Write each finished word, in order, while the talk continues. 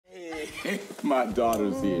My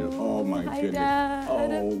daughter's here. Oh, my goodness. Dad.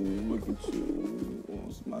 Oh, look at you. Oh,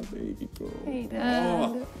 it's my baby girl. Hey, Dad.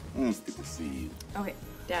 Oh, it's good to see you. Okay,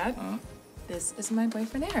 Dad, this is my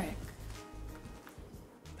boyfriend, Eric.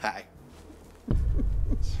 Hi.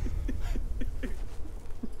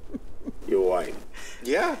 Your wife.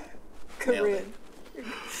 Yeah. Corinne.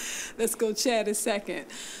 Let's go chat a second.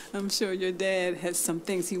 I'm sure your dad has some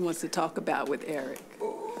things he wants to talk about with Eric.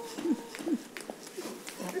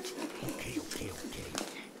 Okay.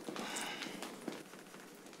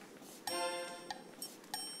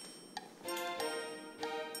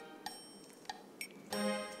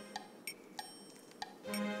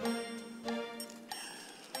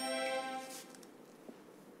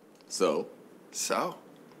 So?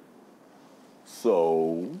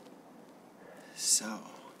 So?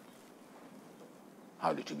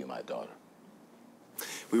 How did you meet my daughter?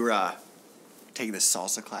 We were taking this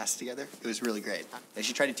salsa class together. It was really great. And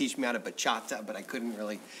she tried to teach me how to bachata, but I couldn't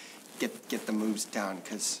really get the moves down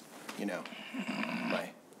because, you know,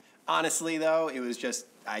 Honestly, though, it was just,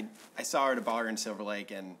 I saw her at a bar in Silver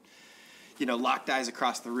Lake and, you know, locked eyes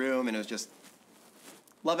across the room, and it was just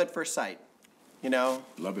love at first sight, you know?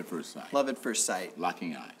 Love at first sight. Love at first sight.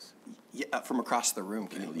 Locking eyes. Yeah, from across the room.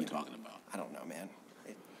 What are you talking about? I don't know, man.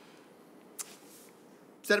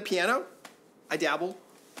 Is that a piano? I dabble.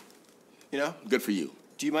 You know? Good for you.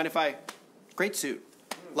 Do you mind if I... Great suit.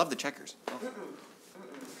 Love the checkers.